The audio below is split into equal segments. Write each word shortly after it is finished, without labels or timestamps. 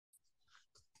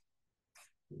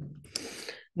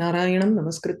Narayanam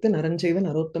namaskritya naranchaiva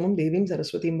narottamam devim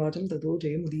saraswatim vacham tato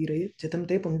jayamudiraye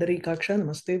jatamte pundarikaksha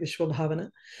namaste vishwabhavana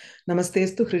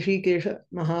namastestu hrishikesha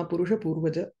mahapurusha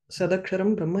purvaja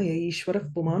sadaksharam brahma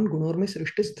yaishwarah puman gunormi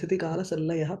srishti sthiti kala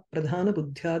sallayah pradhana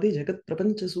buddhyadi jagat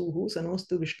prapanchasuhu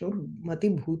sanostu vishnur mati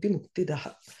bhuti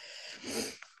muktidah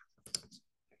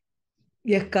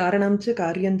यः कारणं च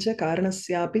कार्यं च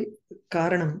कारणस्यापि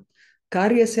कारणं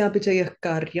कार्यस्यापि च यः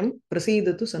कार्यं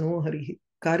प्रसीदतु सनो हरिः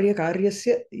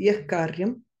कार्यकार्यस्य यः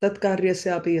कार्यं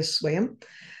तत्कार्यस्यापि यः स्वयं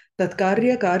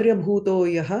तत्कार्यकार्यभूतो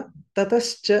यः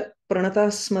ततश्च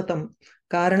प्रणतास्मतं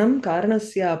कारणं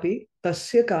कारणस्यापि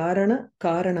तस्य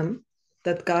कारणं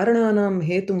तत्कारणानां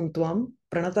हेतुं त्वां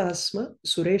प्रणतास्म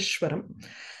सुरेश्वरम्.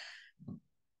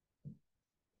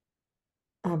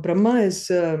 Brahma is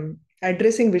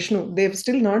addressing Vishnu. They've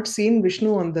still not seen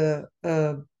Vishnu on the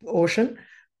ocean,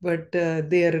 but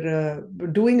they're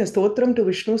doing a stotram to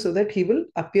Vishnu so that he will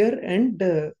appear and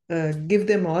give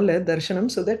them all a darshanam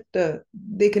so that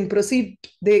they can proceed,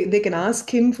 they can ask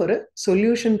him for a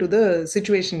solution to the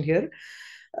situation here.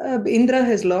 Indra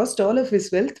has lost all of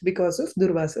his wealth because of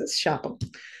Durvasa's shapam.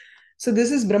 So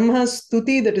this is Brahma's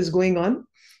stuti that is going on.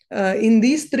 In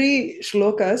these three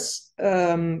shlokas,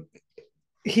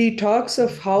 he talks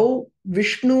of how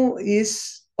Vishnu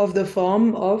is of the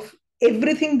form of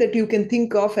everything that you can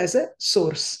think of as a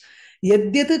source.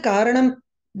 Yadyat karanam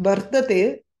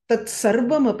vartate tat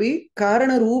sarvam api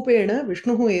karana rupena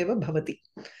Vishnuhu eva bhavati.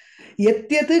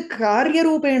 Yadyat karya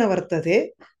rupena vartate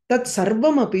tat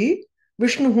sarvam api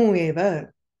Vishnuhu eva.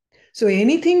 So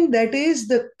anything that is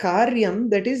the karyam,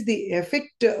 that is the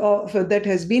effect of that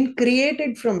has been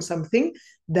created from something,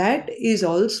 that is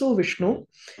also Vishnu.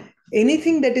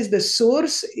 Anything that is the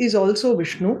source is also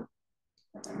Vishnu.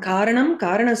 Karanam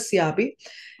karanasyapi.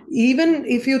 Even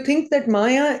if you think that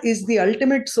Maya is the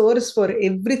ultimate source for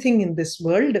everything in this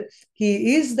world,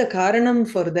 he is the karanam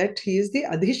for that. He is the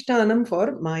adhishtanam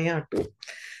for Maya too.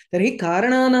 Tari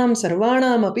karananam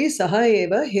sarvanam api saha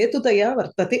eva hetutaya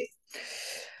vartate.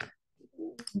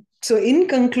 So in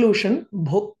conclusion,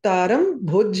 bhoktaram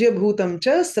bhojya bhutam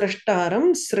cha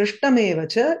srashtaram srashtameva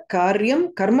cha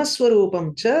karyam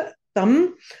karmaswarupam cha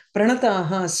tam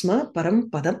pranataha asma param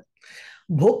padam.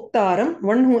 Bhoktaram,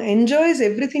 one who enjoys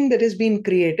everything that is being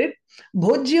created.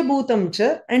 Bhojya bhutam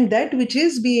cha, and that which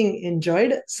is being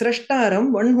enjoyed.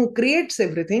 Srashtaram, one who creates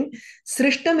everything.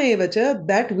 Srishtameva cha,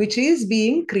 that which is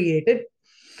being created.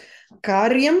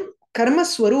 Karyam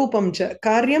karmaswarupam cha.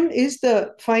 Karyam is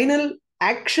the final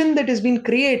action that has been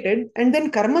created, and then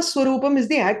karma swarupam is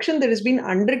the action that has been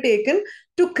undertaken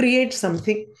to create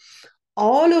something.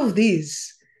 All of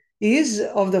these is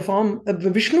of the form,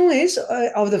 Vishnu is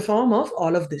of the form of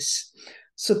all of this.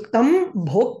 So tam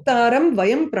bhoktaram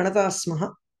vayam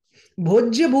pranatasmaha.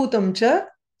 Bhojya bhutam cha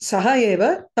saha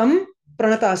eva tam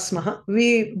pranatasmaha.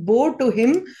 We bow to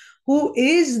him who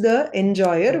is the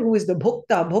enjoyer, who is the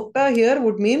bhokta. Bhokta here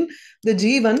would mean the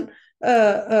jivan,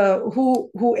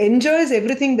 who enjoys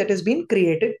everything that has been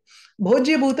created.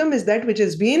 Bhojya bhutam is that which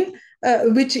has been,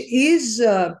 which is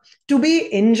to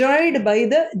be enjoyed by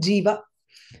the jiva.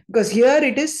 Because here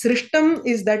it is srishtam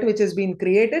is that which has been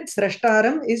created,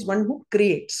 srashtaram is one who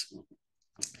creates.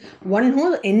 One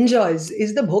who enjoys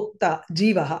is the bhokta,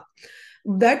 jivaha.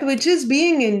 That which is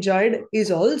being enjoyed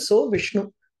is also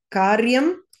Vishnu.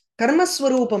 Karyam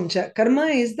karmaswarupam cha. Karma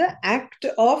is the act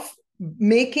of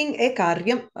making a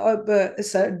karyam,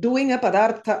 doing a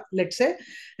padartha, let's say,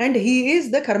 and he is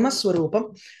the karma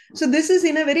swarupam. So this is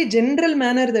in a very general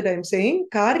manner that I'm saying.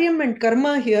 Karyam and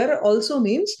karma here also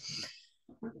means,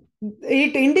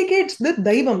 it indicates the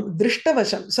daivam,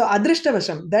 drishtavasham. So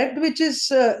adrishtavasham, that which is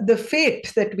the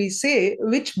fate that we say,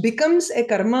 which becomes a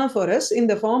karma for us in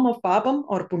the form of papam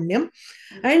or punyam.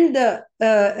 And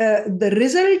the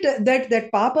result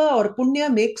that papa or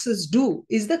punya makes us do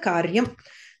is the karyam.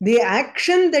 The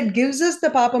action that gives us the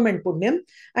papam and punyam,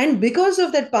 and because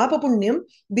of that papa punyam,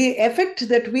 the effect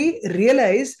that we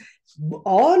realize,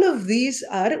 all of these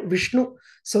are Vishnu.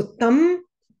 So tam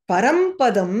param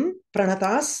padam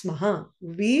pranatasmaha.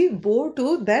 We bow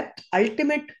to that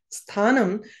ultimate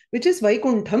sthanam, which is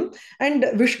Vaikuntham, and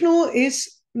Vishnu is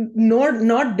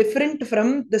not different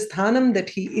from the sthanam that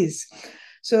he is.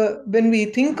 So when we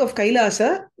think of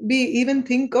Kailasa, we even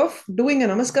think of doing a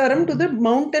namaskaram to the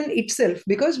mountain itself,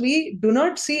 because we do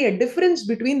not see a difference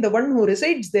between the one who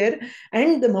resides there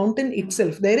and the mountain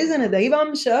itself. There is an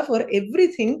Daivamsha for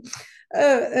everything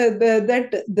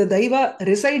that the Daiva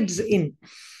resides in.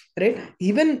 Right?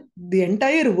 Even the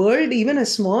entire world, even a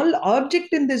small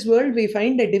object in this world, we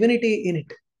find a divinity in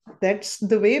it. That's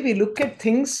the way we look at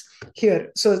things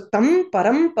here. So, tam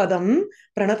param padam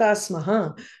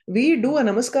pranatasmaha. We do a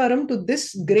namaskaram to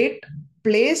this great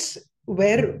place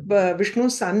where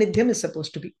Vishnu's Sannidhyam is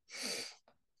supposed to be.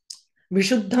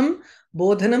 Vishuddham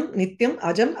bodhanam nityam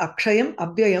ajam akshayam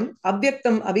abhyayam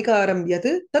abhyaktam avikaram yat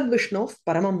tad Vishnov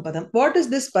paramam padam. What is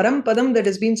this param padam that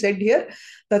has been said here?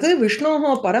 Tat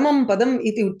Vishnoho paramam padam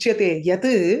iti uchyate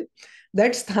yat.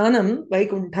 That sthanam,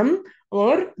 vaikuntham,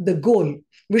 or the goal.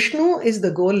 Vishnu is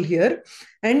the goal here,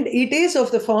 and it is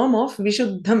of the form of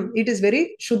Vishuddham. It is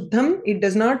very Shuddham. It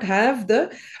does not have the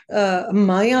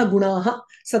Maya gunaha,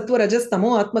 Sattva Rajas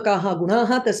Tamo Atmakaha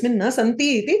gunaha tasmin na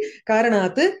santi iti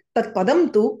karanat tat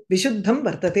padam tu Vishuddham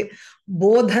vartate.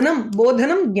 Bodhanam,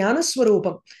 bodhanam jnana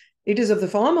swarupam. It is of the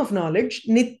form of knowledge,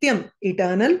 Nityam,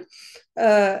 eternal,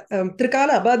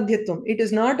 Trikala abadhyatvam. It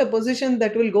is not a position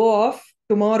that will go off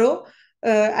tomorrow.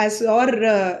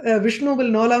 Vishnu will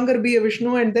no longer be a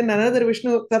Vishnu and then another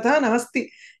Vishnu. Tatha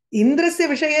nasti. Indrasya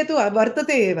vishayetu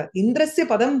vartate eva. Indrasya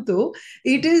padam tu,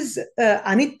 it is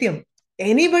anityam.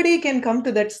 Anybody can come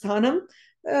to that sthanam.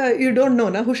 You don't know,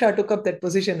 na? Husha took up that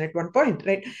position at one point,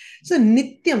 right? So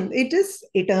nityam, it is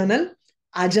eternal.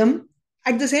 Ajam.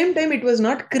 At the same time, it was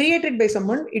not created by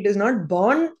someone. It is not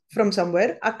born from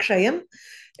somewhere. Akshayam.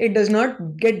 It does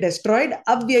not get destroyed.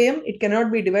 Avyayam. It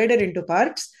cannot be divided into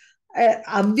parts.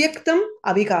 Avyaktam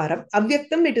avikaram.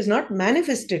 Avyaktam, it is not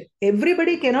manifested.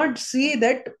 Everybody cannot see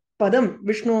that padam,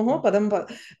 Vishnoho padam.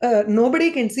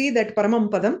 Nobody can see that paramam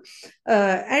padam.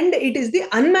 And it is the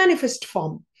unmanifest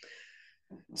form.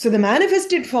 So the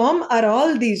manifested form are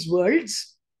all these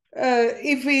worlds.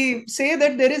 If we say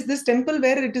that there is this temple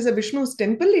where it is a Vishnu's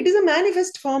temple, it is a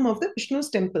manifest form of the Vishnu's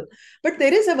temple. But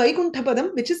there is a Vaikuntha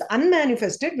padam which is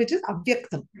unmanifested, which is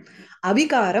avyaktam.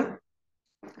 Avikaram.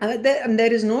 And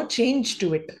there is no change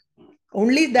to it.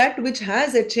 Only that which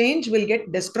has a change will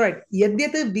get destroyed.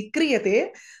 Yadyat vikriyate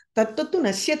tattatu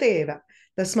nasyate eva.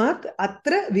 Tasmat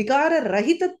atra vikara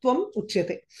rahitatvam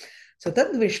uchyate. So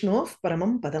tad Vishnov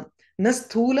paramam padam. Na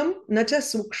sthulam na cha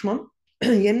sukshmam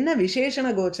yenna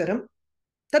visheshana gocharam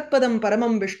tat padam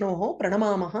paramam Vishnoho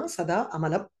pranamamaha sada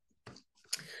amalam.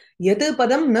 Yat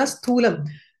padam na sthulam.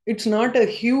 It's not a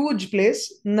huge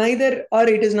place, neither, or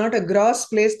it is not a gross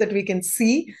place that we can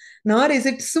see, nor is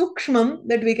it sukshmam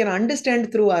that we can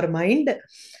understand through our mind.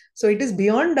 So it is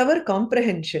beyond our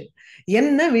comprehension.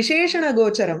 Yenna visheshana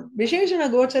gocharam. Visheshana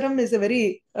gocharam is a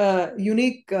very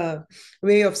unique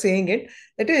way of saying it.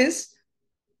 That is,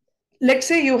 let's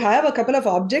say you have a couple of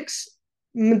objects.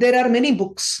 There are many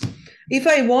books. If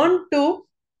I want to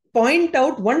point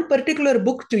out one particular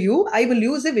book to you, I will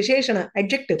use a visheshana,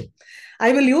 adjective.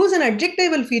 I will use an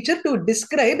adjectival feature to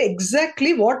describe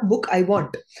exactly what book I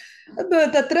want.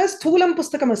 Tatra sthulam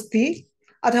pustakam asti,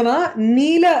 athava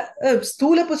neela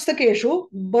sthula pustakeshu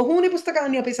bahuni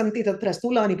pustakani api santi tatra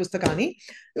sthulani pustakani.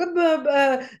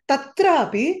 Tatra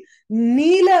api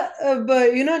neela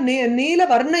neela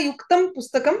varna yuktam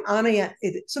pustakam anaya.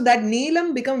 So that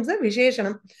neelam becomes a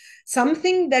visheshanam.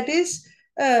 Something that is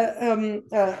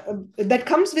that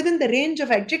comes within the range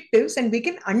of adjectives and we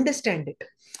can understand it.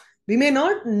 We may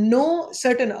not know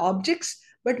certain objects,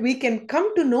 but we can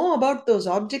come to know about those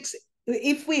objects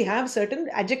if we have certain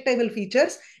adjectival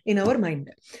features in our mind.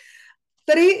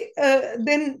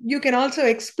 Then you can also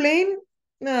explain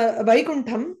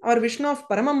Vaikuntham or Vishnu of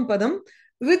Paramam Padam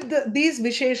with these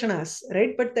Visheshanas,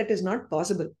 right? But that is not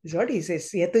possible, is what he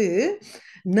says. Yat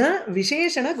na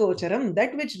Visheshana Gocharam,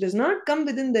 that which does not come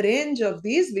within the range of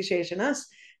these Visheshanas,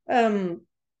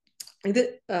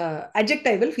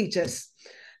 adjectival features.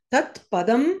 Tat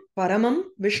padam paramam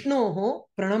Vishnoho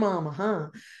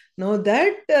pranamamaha. Now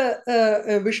that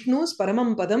Vishnu's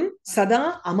paramam padam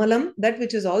sada amalam, that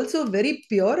which is also very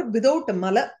pure without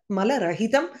mala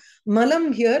rahitam.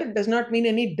 Malam here does not mean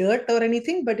any dirt or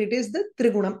anything, but it is the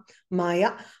trigunam,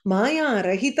 maya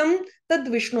rahitam tad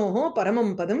Vishnoho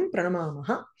paramam padam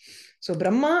pranamamaha. So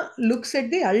Brahma looks at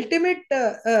the ultimate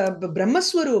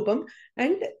Brahmaswarupam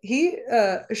and he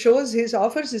offers his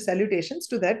salutations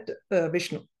to that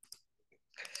Vishnu.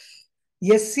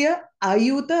 Yasya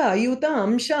ayuta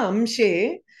amsha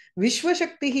amshe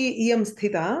vishvashaktihi iyam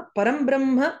sthita param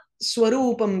brahma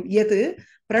swarupam yat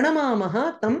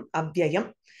pranamamaha tam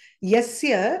avyayam.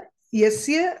 Yasya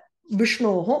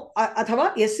Vishnoho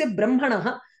athava yasya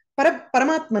brahmanaha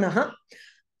paramatmanaha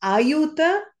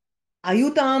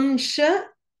ayutamsha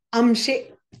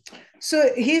amshe.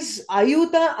 So his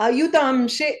ayuta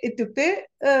amshe ityukte,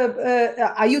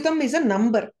 ayutam is a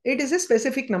number. It is a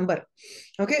specific number.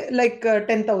 Okay, like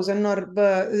 10,000 or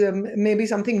maybe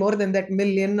something more than that,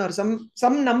 million, or some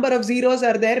number of zeros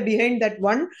are there behind that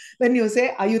one. When you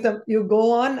say ayutam, you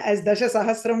go on as dasha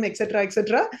sahasram, etc.,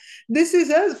 etc. This is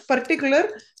a particular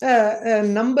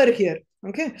number here.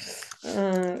 Okay,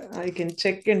 I can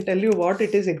check and tell you what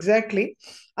it is exactly.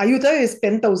 Ayuta is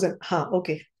 10,000.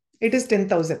 Okay, it is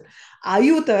 10,000.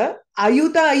 Ayuta,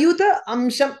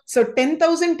 amsham. So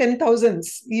 10,000,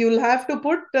 10,000s. You'll have to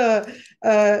put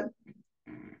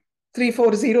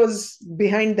 3-4 zeros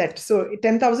behind that. So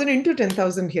 10,000 into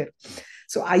 10,000 here.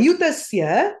 So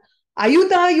ayutasya,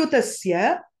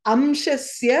 ayutasya,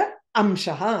 amshasya,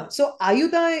 amshaha. So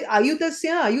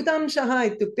ayutasya,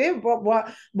 ayutamshaha ityukte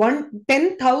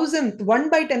 10,000, 1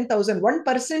 by 10,000,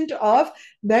 1% of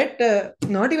that,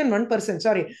 not even 1%,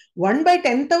 sorry, 1 by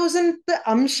 10,000th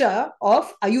amsha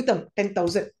of ayutam,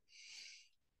 10,000.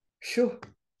 Sure.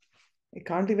 I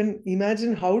can't even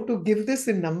imagine how to give this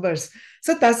in numbers.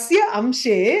 So, tasya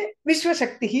amshe vishva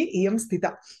shaktihi iyam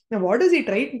sthita. Now, what is he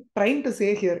trying to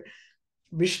say here?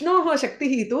 Vishnoha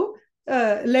shaktihi tu,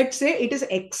 let's say it is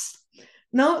X.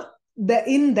 Now,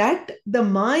 in that, the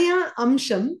Maya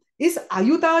amsham is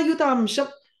ayuta amsham,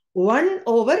 1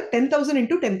 over 10,000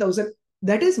 into 10,000.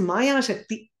 That is Maya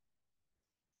shakti.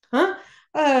 Correct?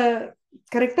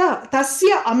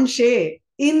 Tasya amshe,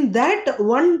 in that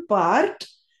one part,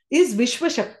 is Vishwa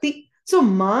Shakti. So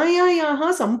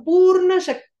Mayayaha Sampurna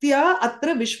Shaktya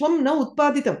Atra Vishwam na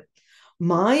Utpaditam.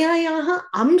 Mayayaha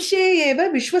Amshe eva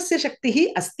Vishwasya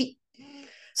Shaktihi Asti.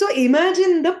 So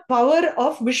imagine the power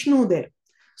of Vishnu there.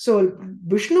 So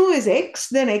Vishnu is X,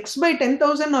 then X by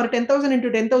 10,000 or 10,000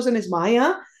 into 10,000 is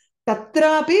Maya.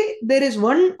 Tatrapi, there is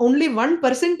only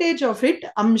 1% of it,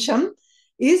 Amsham,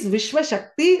 is Vishwa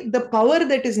Shakti, the power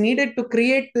that is needed to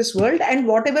create this world and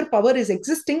whatever power is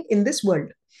existing in this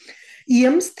world.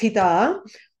 Iyam sthita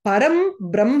param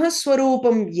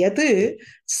brahmaswarupam yat.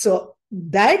 So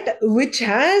that which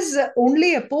has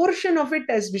only a portion of it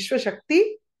as Vishwa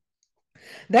Shakti,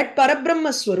 that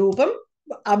parabrahmaswarupam,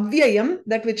 avyayam,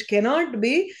 that which cannot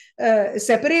be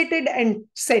separated and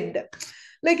said.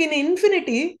 Like in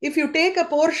infinity, if you take a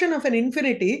portion of an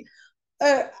infinity,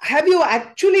 have you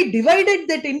actually divided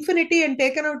that infinity and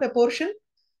taken out a portion?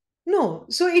 No.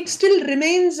 So it still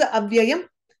remains avyayam.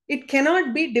 It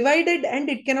cannot be divided and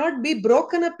it cannot be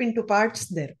broken up into parts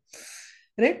there.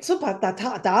 Right? So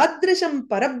tadrisham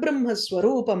parabrahma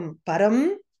swarupam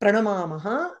param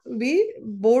pranamamaha, we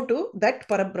bow to that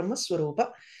parabrahma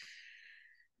swarupa.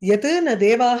 Yat na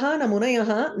devaha na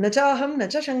munayaha na chaham na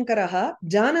cha shankaraha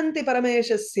jananti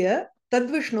parameshasya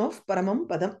tadvishnov paramam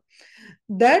padam.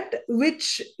 That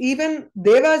which even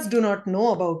devas do not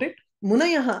know about it,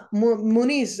 Munayaha,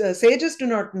 Munis, sages do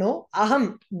not know,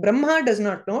 Aham, Brahma does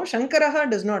not know, Shankaraha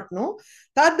does not know,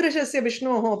 Tadrashasya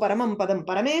Vishnoho Paramam Padam,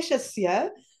 Parameshasya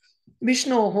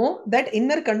Vishnoho, that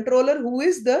inner controller who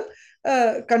is the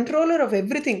controller of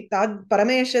everything, Tad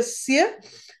Parameshasya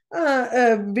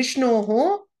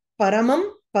Vishnoho Paramam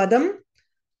Padam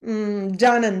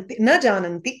Jananti, na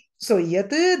Jananti. So, yat,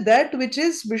 that which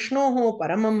is Vishnoho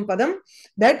Paramam Padam,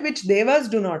 that which devas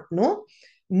do not know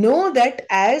that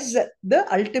as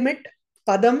the ultimate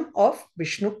Padam of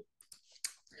Vishnu.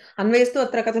 Anvayastu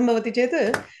atra katham bhavati chet,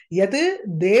 yat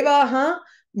devaha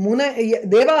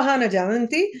na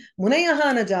jananti,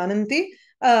 munayaha na jananti,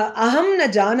 aham na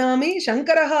janami,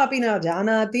 shankaraha api na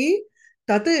janati,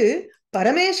 tat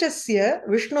parameshasya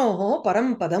Vishnoho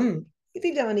param padam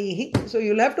iti janihi. So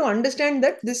you'll have to understand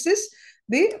that this is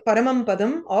the paramam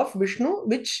padam of Vishnu,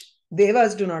 which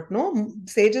devas do not know,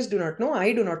 sages do not know,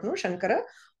 I do not know, Shankara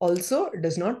also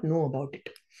does not know about it.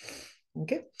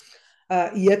 Okay.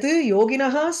 Yat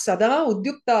yoginaha sada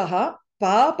udyuktaha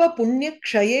papa punya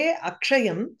kshaye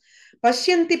akshayam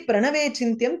pashyanti pranave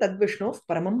chintyam tad Vishnov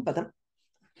paramam padam.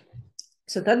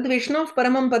 So tad Vishnov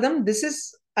paramam padam, this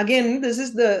is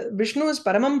the Vishnu's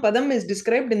paramam padam is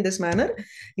described in this manner.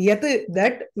 Yat,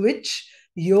 that which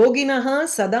yoginaha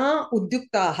sada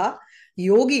udyuktaha,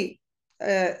 yogi,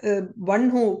 one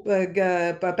who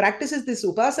practices this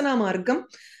upasana margam,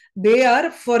 they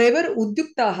are forever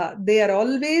udyuktaha. They are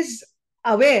always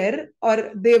aware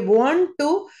or they want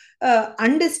to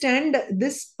understand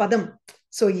this padam.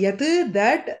 So yat,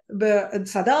 that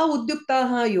sada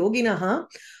udyuktaha yoginaha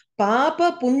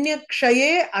papa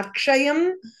punyakshaye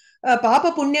akshayam,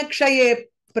 papa punyakshaye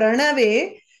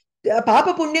pranave,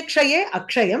 papa punyakshaye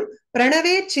akshayam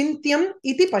pranave chintyam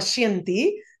iti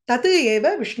pashyanti tat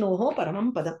eva Vishnoho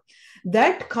paramam padam.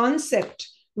 That concept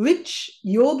which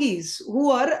yogis who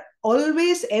are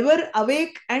always ever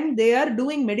awake and they are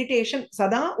doing meditation.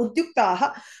 Sada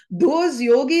udyuktaha. Those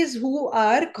yogis who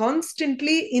are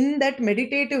constantly in that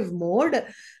meditative mode,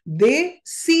 they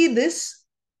see this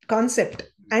concept.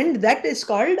 And that is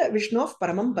called Vishnu of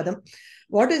Paramam Padam.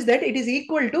 What is that? It is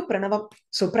equal to Pranavam.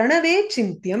 So Pranave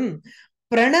Chintyam.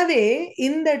 Pranave,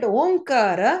 in that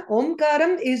Omkara,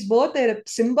 Omkaram is both a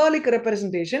symbolic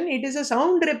representation, it is a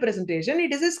sound representation,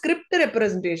 it is a script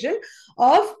representation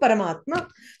of Paramatma.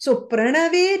 So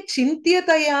Pranave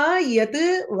Chintyataya Yat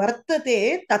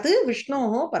Vartate Tat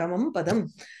Vishnoho Paramam Padam.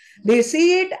 They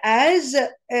see it as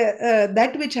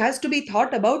that which has to be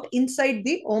thought about inside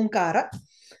the Omkara.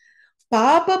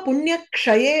 Papa Punya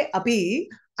Kshaye Api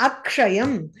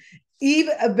Akshayam.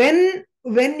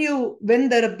 When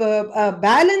the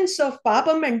balance of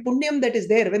papam and punyam that is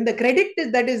there, when the credit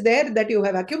that is there that you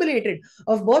have accumulated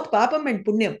of both papam and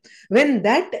punyam, when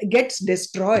that gets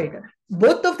destroyed,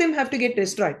 both of them have to get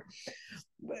destroyed.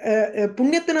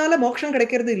 Punyathanala moksham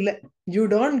kadaikiradhu illa. You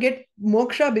don't get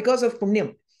moksha because of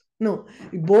punyam. No,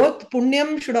 both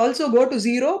punyam should also go to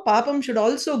zero, papam should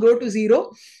also go to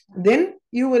zero. Then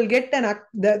you will get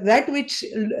that which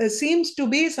seems to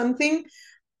be something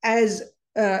as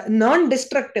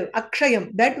non-destructive,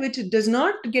 akshayam, that which does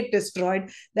not get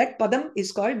destroyed, that padam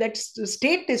is called, that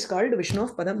state is called Vishnu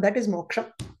of Padam, that is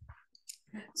moksha.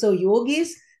 So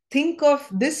yogis think of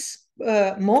this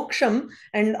moksham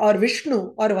and or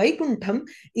Vishnu or Vaikuntham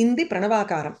in the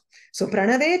Pranavakaram. So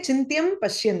Pranave Chintyam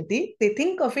Pashyanti, they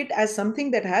think of it as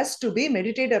something that has to be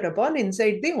meditated upon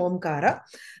inside the Omkara.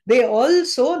 They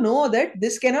also know that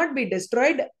this cannot be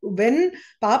destroyed when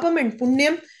papam and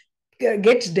punyam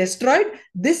gets destroyed.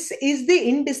 This is the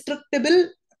indestructible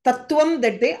tattvam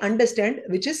that they understand,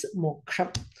 which is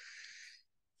moksha.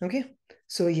 Okay,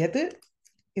 so yet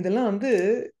I'm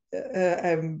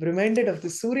reminded of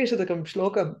the Surya Shatakam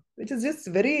Slokam, which is just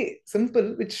very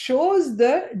simple, which shows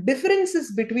the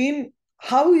differences between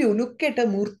how you look at a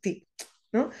murti.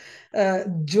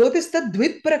 Jyotistha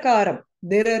Dvit Prakaram.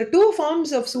 There are two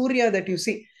forms of Surya that you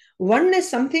see. One is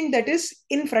something that is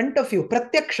in front of you,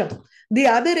 pratyaksham. The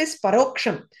other is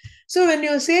paroksham. So when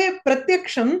you say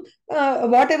pratyaksham,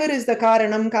 whatever is the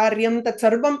karanam, karyam, tat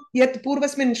sarvam, yat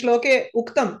purvasmin shloke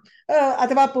uktam,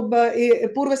 athava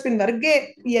purvasmin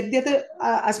varge yadyat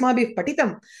asmabhih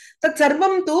patitam, tat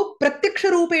sarvam tu pratyaksha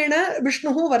rupena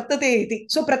Vishnuhu vartate iti.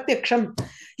 So pratyaksham.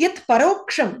 Yat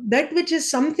paroksham, that which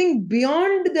is something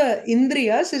beyond the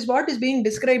indriyas, is what is being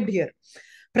described here.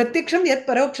 Pratyaksham yat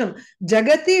paroksham.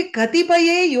 Jagati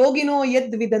katipaye yogino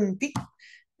yad vidanti.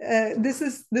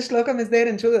 This slokam is there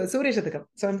in Surya Shatakam.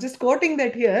 So I'm just quoting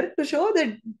that here to show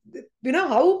that,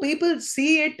 how people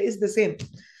see it is the same.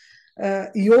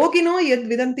 Yogino yad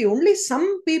vidanti. Only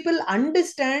some people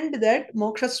understand that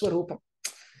moksha swarupam.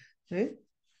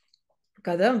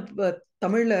 Kada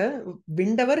Tamilla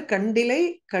vindavar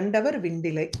kandilai, kandavar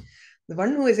vindilai. The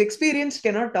one who is experienced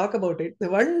cannot talk about it. The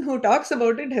one who talks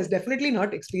about it has definitely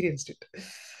not experienced it.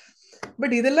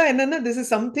 But this is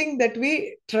something that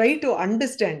we try to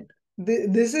understand.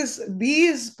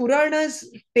 These Puranas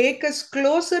take us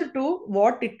closer to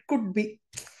what it could be.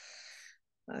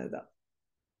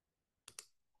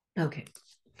 Okay.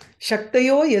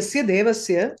 Shaktayo yasya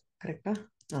devasya, correct?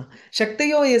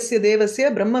 Shaktayo yasya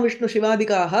devasya Brahma Vishnu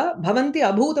Shivadikaha bhavanti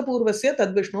abhuta purvasya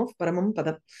tad Vishnu paramam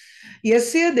padam.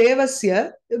 Yasya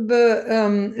devasya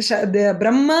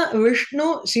Brahma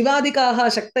Vishnu Shivadikaha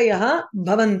Shaktayaha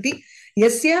bhavanti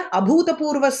yasya abhuta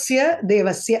purvasya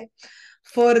devasya.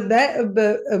 For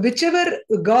that, whichever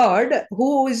God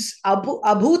who is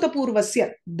abhuta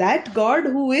purvasya, that God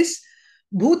who is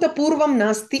bhuta purvam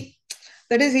nasti.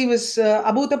 That is, he was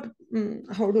abhuta.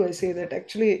 How do I say that?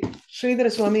 Actually, Sridhara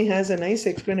Swamin has a nice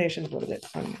explanation for that.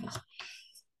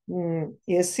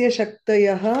 Yasya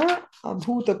shaktayaha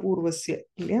abhuta purvasya.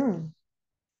 Yeah.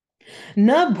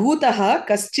 Na bhutaha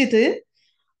kaschit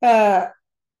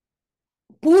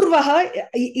purvaha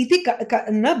iti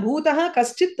na bhutaha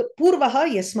kaschit purvaha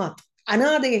yasmat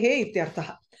anadehe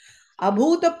ityarthaha.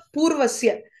 Abhuta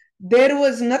purvasya. There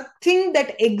was nothing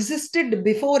that existed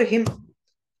before him.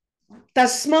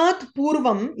 Tasmat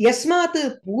purvam, yasmat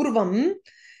purvam,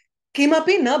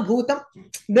 kimapi na bhutam.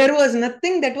 There was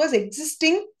nothing that was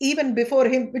existing even before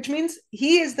him, which means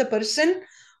he is the person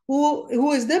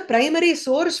who is the primary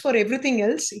source for everything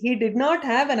else. He did not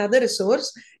have another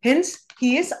source. Hence,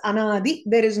 he is anadi.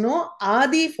 There is no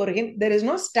adi for him. There is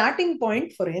no starting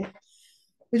point for him.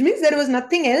 Which means there was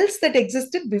nothing else that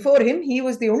existed before him. He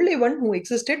was the only one who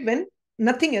existed when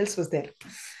nothing else was there.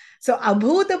 So,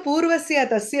 abhuta purvasya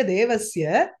tasya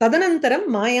devasya tadanantaram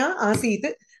maya asit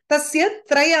Tasya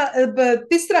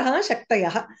tisraha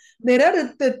shaktayah. There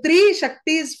are three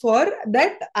shaktis for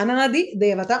that Anadi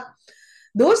Devata.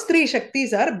 Those three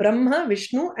shaktis are Brahma,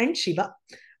 Vishnu, and Shiva.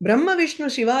 Brahma, Vishnu,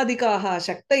 Shivadikaha,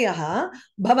 Shaktayaha,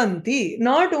 Bhavanti.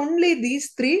 Not only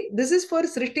these three, this is for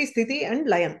Srishti, Sthiti, and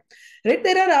Layam. Right?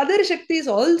 There are other shaktis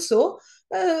also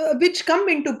which come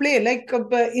into play, like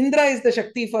Indra is the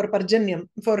Shakti for Parjanyam,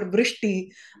 for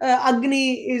Vrishti,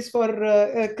 Agni is for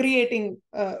creating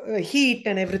heat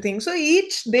and everything. So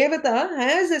each Devata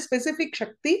has a specific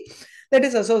Shakti that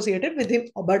is associated with him.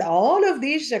 But all of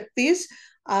these Shaktis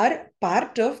are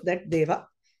part of that Deva,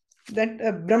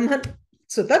 that Brahman.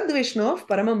 So Tad Vishnu of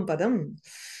Paramam Padam.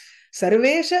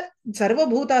 Sarvesha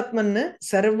Sarvabhutatman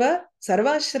Sarva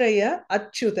Sarvashraya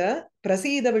Achyuta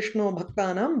Prasida Vishnu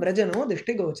Bhaktanam Vrajano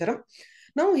Dishtigocharam.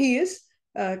 Now he is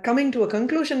coming to a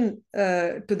conclusion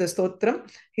to the stotram.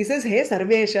 He says, Hey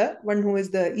Sarvesha, one who is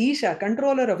the Isha,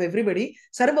 controller of everybody,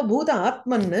 Sarvabhuta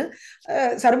Atman,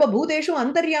 Sarvabhuteshu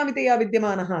Antaryamiteya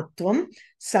Vidyamanaha Tvam,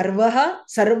 Sarvaha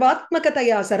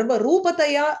Sarvatmakataya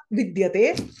Sarvarupataya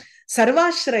Vidyate,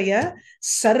 Sarvashraya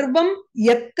Sarvam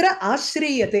Yatra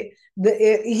Ashriyate.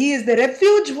 He is the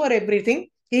refuge for everything.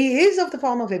 He is of the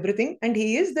form of everything, and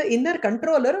he is the inner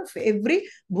controller of every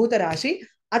Bhutarashi.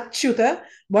 Achyuta,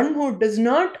 one who does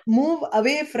not move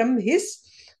away from his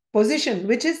position,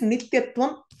 which is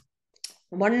Nityatvam,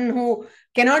 one who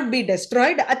cannot be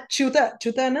destroyed. Achyuta,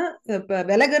 Chutana,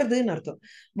 Velagardu nartham.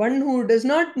 One who does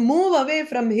not move away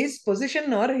from his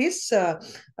position or his the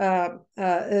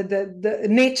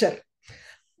nature.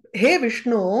 Hey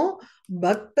Vishnu,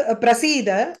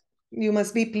 Prasida, you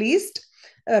must be pleased.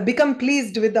 Become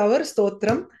pleased with our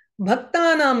stotram.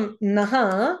 Bhaktanam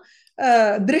Naha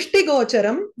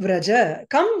Drishtigocharam Vraja.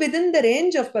 Come within the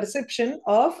range of perception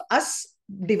of us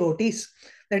devotees.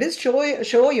 That is,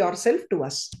 show yourself to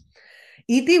us.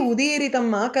 Iti udiritam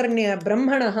makarnya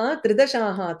brahmanaha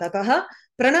tridashaha tataha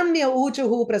pranamya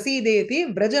uchuhu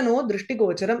prasideti vrajano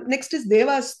drishtigocharam. Next is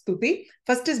Devas Stuti.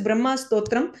 First is Brahma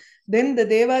Stotram. Then the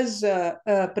Devas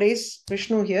praise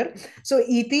Vishnu here. So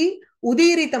iti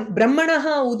udiritam,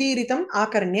 brahmanaha udiritam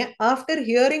akarnya. After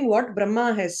hearing what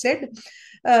Brahma has said,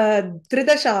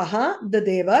 tridashaha, the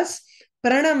Devas,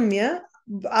 pranamya,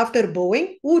 after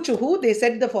bowing, uchuhu, they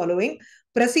said the following,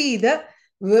 prasida,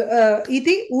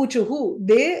 iti uchuhu,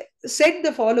 they said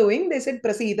the following, they said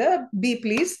prasida, be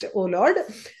pleased, O Lord,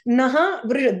 naha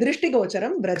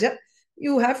drishtigocharam vraja,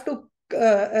 you have to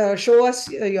show us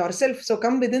yourself. So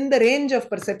come within the range of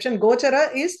perception.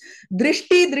 Gochara is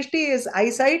drishti. Drishti is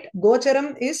eyesight.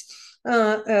 Gocharam is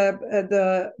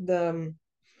the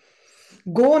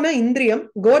gona indriyam.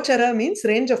 Gochara means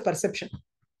range of perception.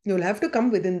 You will have to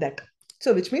come within that.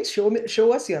 So which means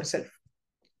show us yourself.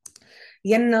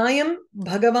 Yannayam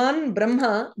Bhagavan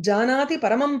Brahma Janati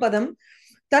Paramam Padam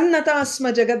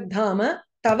Tannatasma Jagadhama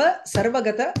Tava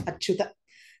Sarvagata Achyuta.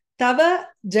 Tava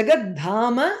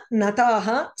Jagadhama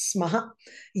Nataha Smaha.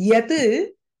 Yat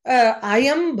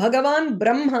Ayam Bhagavan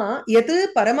Brahma, Yat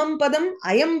Paramam Padam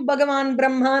Ayam Bhagavan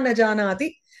Brahma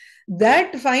Najanati.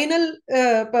 That final,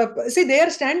 see, they are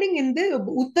standing in the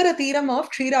Uttara Tiram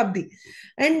of Kshirabdi.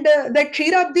 And that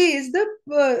Kshirabdi is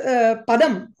the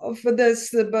Padam of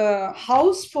this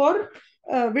house for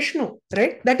Vishnu,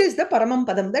 right? That is the Paramam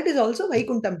Padam. That is also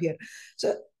Vaikuntham here.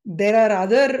 So there are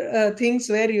other things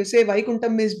where you say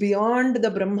Vaikuntham is beyond the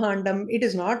Brahmandam. It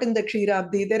is not in the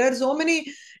Kshirabdi. There are so many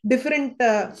different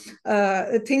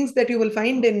things that you will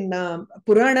find in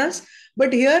Puranas.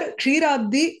 But here,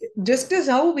 Kshirabdi, just as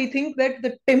how we think that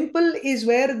the temple is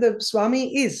where the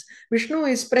Swami is, Vishnu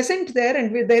is present there,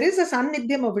 and there is a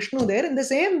Sannidhyam of Vishnu there. In the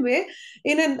same way,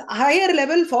 in a higher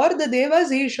level for the Devas,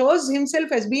 he shows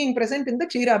himself as being present in the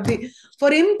Kshirabdi.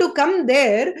 For him to come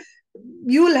there,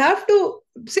 you will have to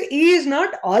say he is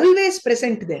not always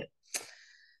present there.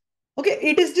 Okay,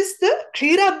 it is just the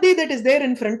Kshirabdi that is there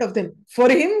in front of them. For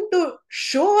him to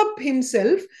show up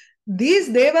himself, these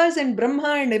Devas and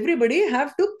Brahma and everybody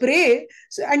have to pray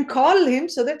and call him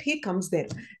so that he comes there.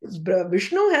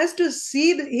 Vishnu has to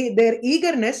see their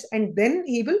eagerness, and then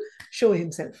he will show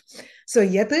himself. So,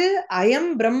 yat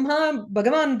ayam Brahma,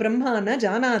 Bhagavan Brahma na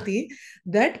janati,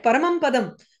 that Paramam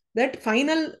Padam, that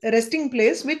final resting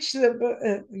place, which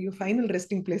you final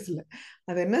resting place,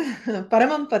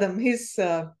 Paramam Padam, his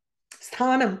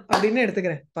sthanam, அப்படின்னு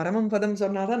எடுத்துக்கிறேன். Paramam Padam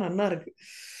சொன்னாதான் நன்னா இருக்கு.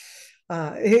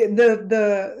 The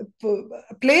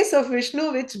place of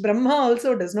Vishnu, which Brahma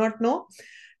also does not know,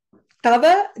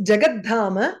 Tava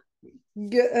Jagadhama,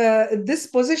 this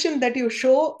position that you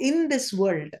show in this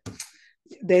world.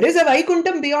 There is a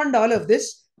Vaikuntham beyond all of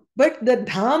this. but the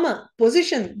Dhama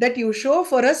position that you show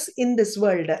for us in this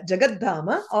world, Jagat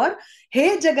Dhama or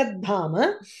He Jagat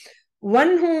Dhama,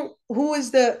 one who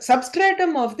is the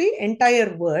substratum of the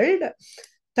entire world,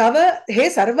 Tava He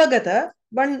Sarvagata,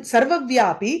 one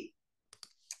Sarvavyapi,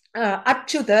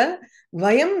 Achyuta,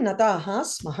 Vayam Nataha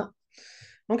Smaha.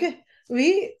 Okay,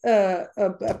 we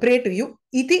pray to you.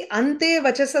 Iti ante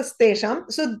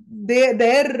vachasastesham. So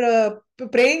their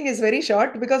praying is very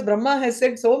short because Brahma has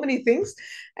said so many things,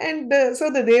 and so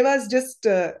the devas just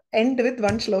end with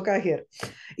one shloka here.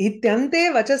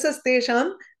 Ityante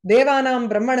vachasastesham devanam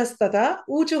brahmanastata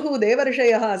uchuhu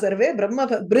devarshayah sarve brahma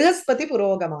brihaspati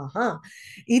purogamaha.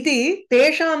 Iti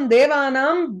tesham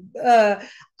devanam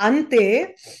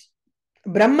ante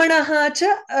Brahmanaha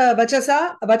cha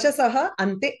vachasaha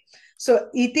ante. So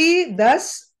iti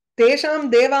thus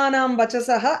tesham devanam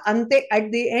vachasaha ante,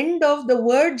 at the end of the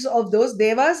words of those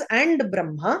devas and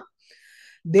Brahma,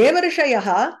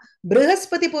 devarshayaha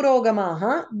brihaspati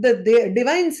purogamaha, the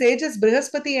divine sages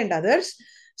Brihaspati and others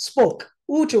spoke.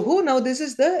 Uchuhu, now this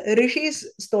is the Rishi's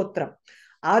stotra.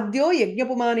 Adyo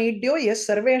yajnapumanidyo yes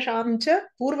sarvesham cha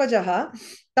purvajaha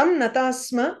tam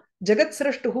natasma Jagat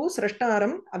Srashtuhu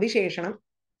Srashtaram Avisheshanam.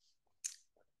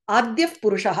 Adyav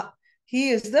Purushaha.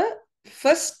 He is the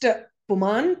first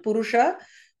Puman, Purusha,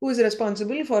 who is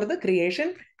responsible for the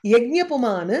creation. Yajna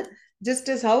Pumana, just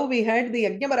as how we had the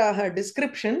Yajnavaraha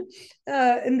description,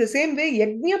 in the same way,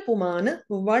 Yajna Pumana,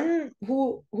 one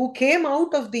who came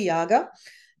out of the Yaga.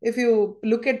 If you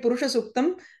look at Purusha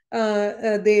Suktam,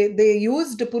 they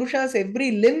used Purusha's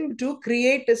every limb to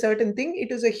create a certain thing. It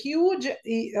is a huge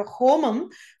homam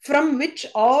from which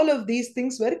all of these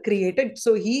things were created.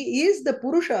 So he is the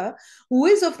Purusha who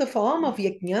is of the form of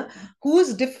Yajna,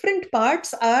 whose different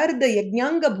parts are the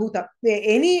Yajnanga Bhuta.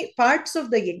 Any parts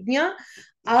of the Yajna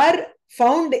are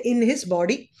found in his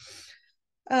body.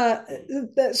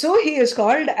 So he is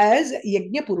called as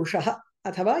Yajna Purushaha.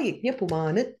 Athava Yajna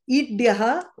Puman,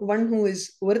 Idyaha, one who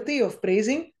is worthy of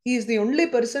praising. He is the only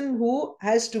person who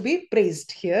has to be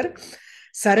praised here.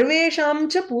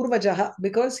 Sarvesham cha Purvajaha,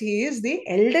 because he is the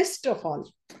eldest of all.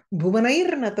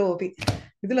 Bhuvanair Natopi.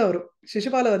 Idhula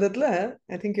Shishupala Vadatla,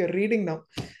 I think you're reading now.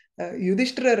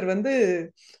 Yudhishthira,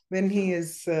 when he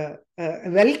is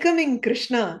welcoming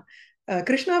Krishna,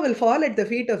 Krishna will fall at the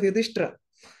feet of Yudhishthira.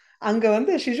 Anga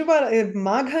vandu Shishupala,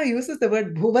 Magha uses the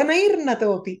word Bhuvanair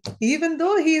Natopi. Even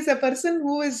though he is a person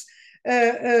who is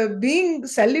being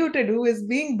saluted, who is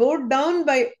being bowed down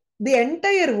by the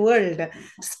entire world,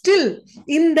 still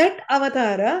in that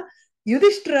avatara,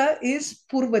 Yudhishthira is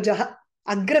Purvajaha,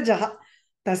 Agrajaha.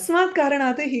 Tasmat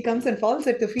Karanate, he comes and falls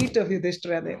at the feet of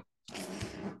Yudhishthira there.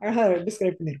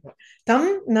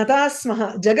 Tam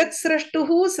natasmaha Jagat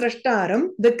Srashtuhu Srashtaram,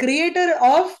 the creator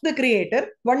of the creator,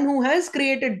 one who has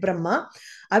created Brahma,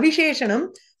 Avisheshanam,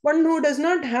 one who does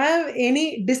not have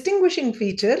any distinguishing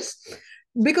features,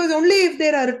 because only if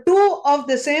there are two of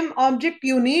the same object,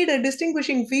 you need a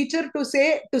distinguishing feature to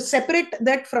separate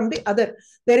that from the other.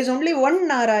 There is only one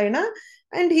Narayana,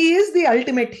 and he is the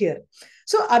ultimate here.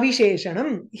 So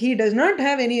Avisheshanam, he does not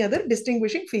have any other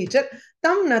distinguishing feature.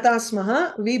 Tam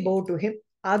natasmaha, we bow to him.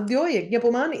 Adyo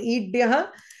yajnapuman idyaha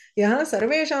yaha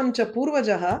sarvesham cha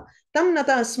purvajaha tam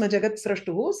natasma jagat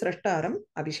srashtuhu srashtaram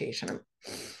Avisheshanam.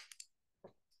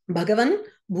 Bhagavan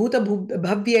bhuta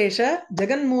bhavyesha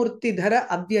jaganmurti dhara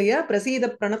adhyaya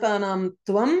prasida pranatanam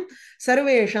tvam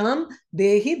sarvesham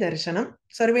dehi darshanam.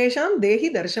 Sarvesham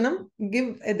dehi darshanam,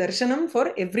 give a darshanam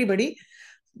for everybody.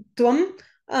 Tvam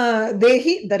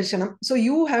dehi darshanam. So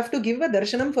you have to give a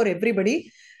darshanam for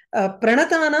everybody.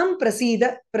 Pranatanam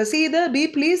prasida. Prasida, be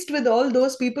pleased with all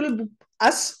those people,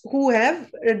 us who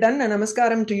have done a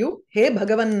namaskaram to you. Hey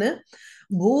Bhagavan,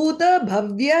 Bhuta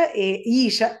Bhavya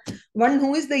Isha, one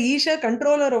who is the Isha,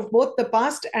 controller of both the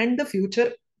past and the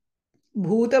future.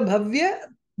 Bhuta Bhavya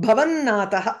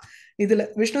Bhavannataha. Idhula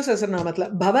Vishnu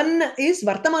Sahasranamathla. Bhavan is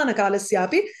Vartamana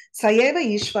Kalasyapi, Sayeva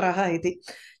Ishvaraha iti.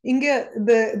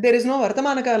 There is no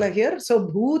Vartamana Kala here. So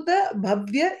Bhuta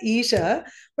Bhavya Isha.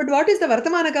 But what is the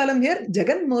Vartamana Kalam here?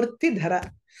 Jagan Murti Dhara.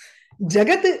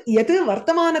 Jagat yat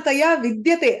Vartamanataya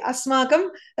Vidyate Asmakam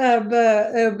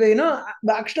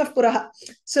Viṣṇupurāṇa.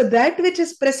 So that which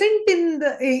is present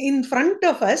in front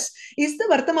of us is the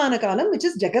Vartamana Kalam, which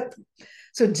is Jagat.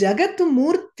 So Jagat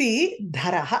Murti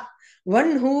Dharaha,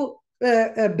 one who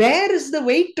bears the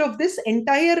weight of this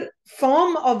entire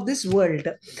form of this world.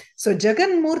 So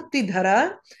Jagan Murti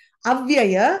Dhara,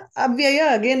 Avyaya.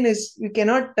 Avyaya again is, we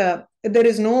cannot, there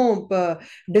is no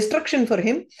destruction for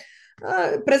him.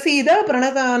 Prasida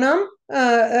pranatanam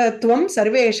tvam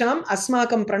sarvesham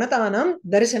asmakam pranatanam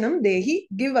darshanam dehi,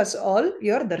 give us all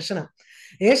your darshanam.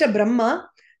 Esha Brahma,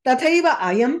 tathaiva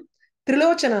ayam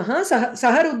Trilochanaha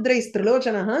saha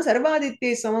rudraistrilochanaha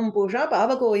sarvadityai samam pusha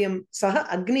pavakoyam saha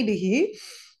agnibihi.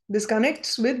 This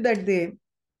connects with that they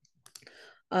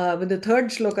with the third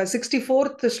shloka,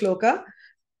 64th shloka.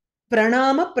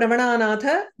 Pranama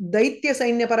pramananatha daitya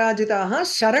sainya parajitaha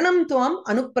sharanam tvam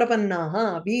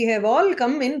anuprapannaha. We have all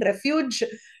come in refuge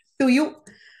to you.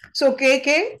 So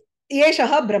KK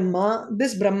yeshaha Brahma,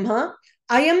 this Brahma.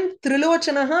 I am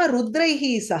Trilochanaha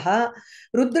Rudraihi Saha.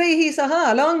 Rudraihi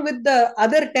Saha, along with the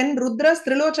other 10 Rudras,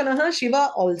 Trilochanaha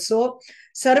Shiva also.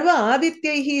 Sarva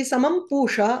Adityaihi Samam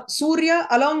Pusha, Surya,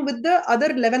 along with the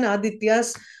other 11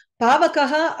 Adityas.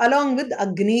 Pavakaha, along with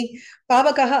Agni.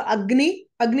 Pavakaha Agni,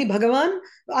 Agni Bhagavan,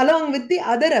 along with the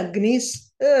other Agnis.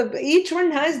 Each one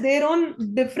has their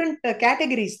own different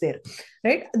categories there.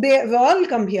 Right? They have all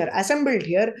come here, assembled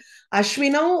here.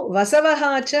 Ashvinau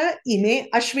Vasavaha cha ime.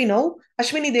 Ashvinau,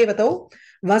 Ashvini Devatau,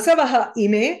 Vasavaha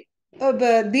ime.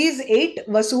 These 8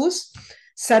 Vasus.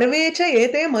 Sarve cha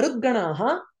ete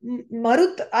Marudganaha.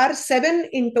 Marut are 7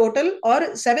 in total,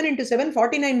 or 7 into 7,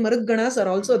 49 Marudganas are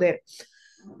also there.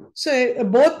 So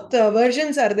both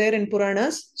versions are there in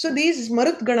Puranas. So these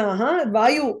Marutganaha,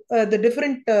 Vayu, the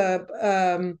different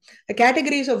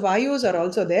categories of Vayus are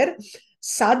also there.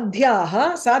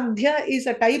 Sadhyaha, Sadhya is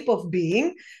a type of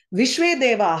being. Vishwe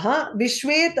Devaha,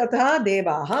 Vishwe Tatha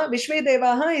Devaha. Vishwe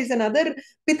Devaha is another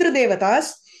Pitru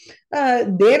Devatas.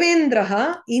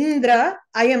 Devendraha, Indra,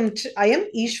 I am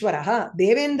Ishwaraha.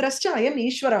 Devendrascha, I am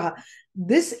Ishwaraha.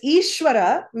 This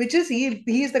Ishwara, which is he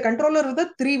is the controller of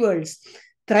the 3 worlds.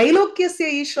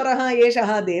 Trilokyasya Ishwaraha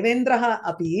Yeshaha Devendraha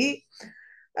api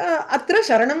atra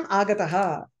sharanam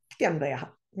agataha tyandayah.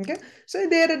 Okay, so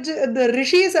the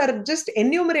rishis are just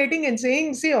enumerating and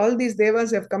saying, see, all these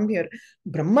devas have come here.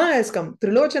 Brahma has come,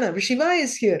 Trilochana, Shiva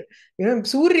is here,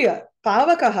 Surya,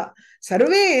 Pavakaha, sarve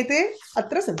ete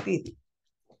atra santi.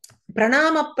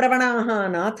 Pranama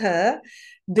pravanaha natha,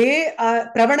 they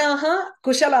are pravanaha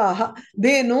kushalaha,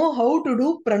 they know how to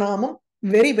do pranamam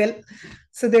very well.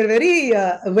 So they're very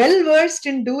well versed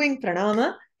in doing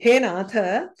pranama. He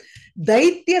natha,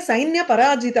 Daitya Sainya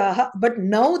Parajitaha, but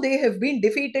now they have been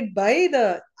defeated by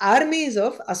the armies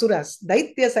of Asuras.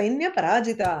 Daitya Sainya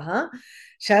Parajitaha,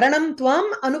 Sharanam Tvam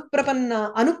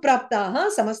Anupraptaha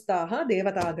Samastaha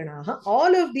Devataganaha.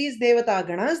 All of these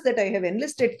Devataganas that I have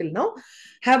enlisted till now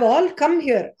have all come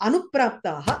here,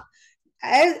 Anupraptaha,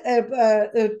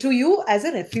 to you as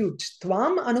a refuge.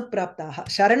 Tvam Anupraptaha.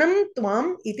 Sharanam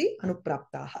Tvam iti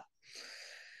Anupraptaha.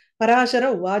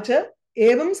 Parāśara uvacha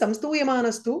evam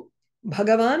samstūyamānastu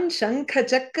Bhagavan Shankha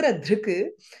Chakra Dhrik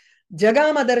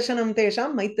Jagama Darshanam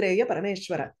Tesham Maitreya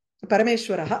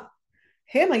Parameshwaraha.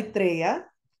 Hey Maitreya,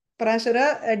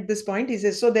 Parāśara at this point he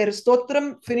says, so their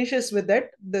stotram finishes with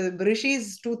that. The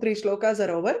Rishis 2-3 shlokas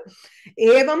are over.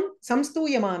 Evam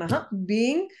samstūyamānaha,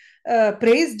 being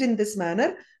praised in this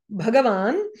manner.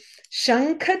 Bhagavan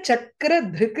Shankha Chakra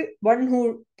Dhrik, one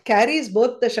who carries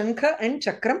both the Shankha and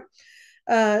Chakram.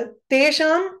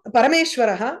 Tesham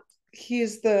Parameshwaraha, he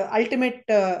is the ultimate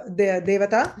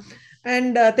Devata,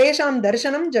 and Tesham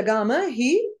Darshanam Jagama,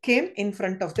 he came in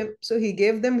front of them. So he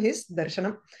gave them his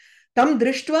Darshanam. Tam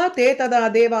Drishtva Te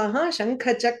Tada Devaha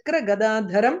Shankha Chakra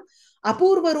Gadadharam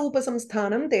Apurva Rupa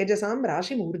Samsthanam Tejasam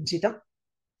Rashi Murjitam.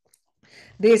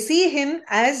 They see him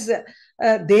as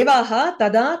Devaha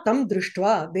Tada Tam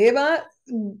Drishtva. Deva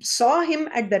saw him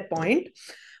at that point.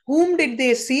 Whom did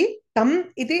they see?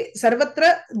 Tam iti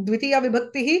sarvatra dvitiya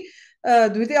vibhaktihi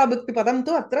dvitiya vibhakti padam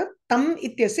to atra tam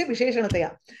ityasya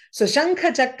visheshanataya. So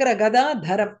Shankha Chakra Gada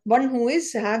Dhara, one who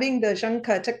is having the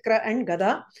Shankha Chakra and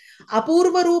Gada.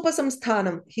 Apurva Rupa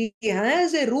Samsthanam, he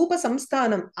has a Rupa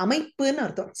Samsthanam, amaipun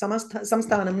artham,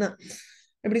 samsthanam na.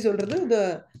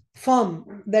 The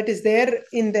form that is there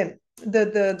in them,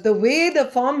 the way the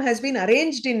form has been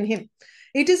arranged in him,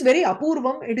 it is very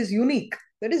apurvam, it is unique.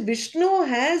 That is, Vishnu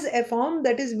has a form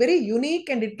that is very unique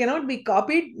and it cannot be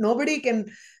copied. Nobody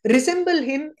can resemble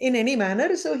him in any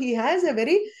manner. So he has a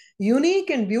very unique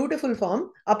and beautiful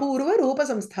form. Apurva Rupa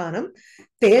Samsthanam.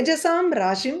 Tejasam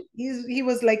Rashim. He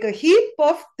was like a heap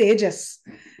of tejas.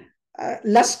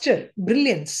 Luster,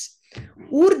 brilliance.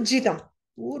 Urjitam.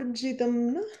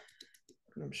 Urjitam.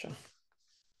 Amsa.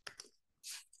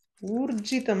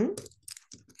 Urjitam.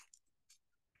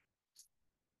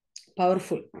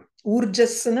 Powerful.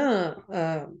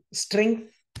 Urjasana,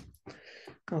 strength.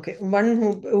 Okay, one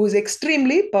who is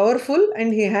extremely powerful,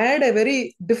 and he had a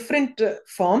very different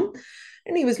form,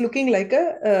 and he was looking like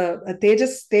a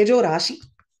tejo rashi.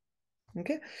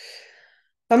 Okay.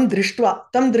 Tam drishtva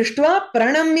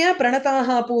pranamya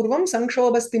pranataha purvam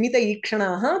sankshobastimita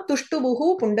ikshanaha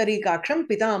tushtubuhu pundarikaksham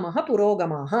pitamaha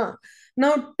purogamaha.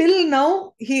 Now, till now,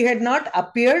 he had not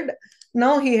appeared.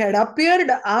 Now he had appeared.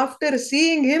 After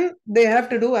seeing him, they have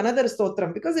to do another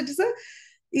stotram because it is a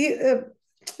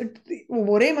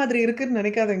ஒரே மாதிரி இருக்குன்னு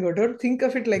நினைக்காதீங்க. Don't think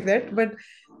of it like that. But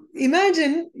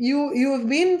imagine you have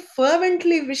been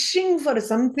fervently wishing for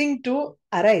something to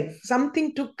arrive, something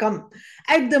to come.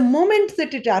 At the moment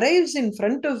that it arrives in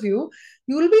front of you,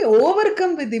 you will be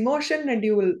overcome with emotion and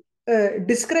you will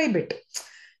describe it,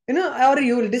 or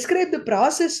you will describe the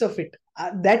process of it.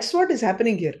 That's what is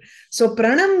happening here. So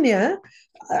pranamya,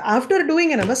 after doing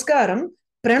a namaskaram,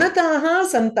 pranataha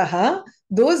santaha,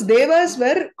 those devas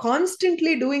were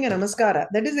constantly doing a namaskara.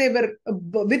 That is, they were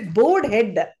with bowed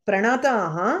head.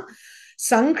 Pranataha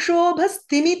sankshobha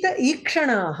stimita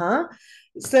ikshanaha.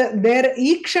 So their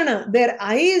ikshana, their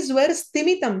eyes were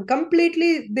stimitam,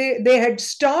 completely. They had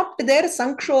stopped their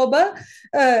sankshobha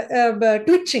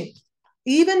twitching.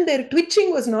 Even their twitching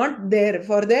was not there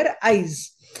for their eyes.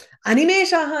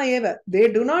 Animeshaha eva, they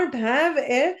do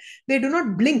not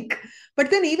blink. But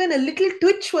then even a little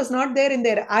twitch was not there in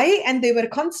their eye, and they were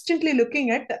constantly looking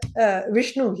at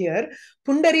Vishnu here.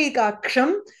 Pundarikaksham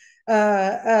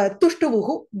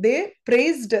tushtuvuhu, they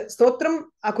praised stotram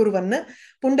akurvanna.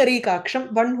 Pundarikaksham,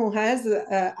 one who has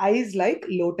eyes like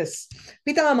lotus.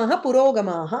 Pitamaha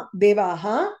purogamaha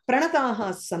devaha pranataha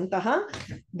santaha,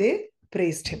 they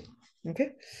praised him. Okay,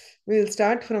 we will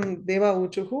start from Deva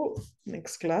Uchuhu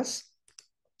next class.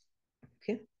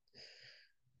 Okay.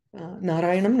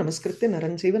 Narayanam namaskritya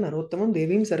naranchaiva narottamam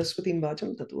devim saraswatim vacham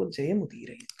tato jayam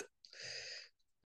udirayat.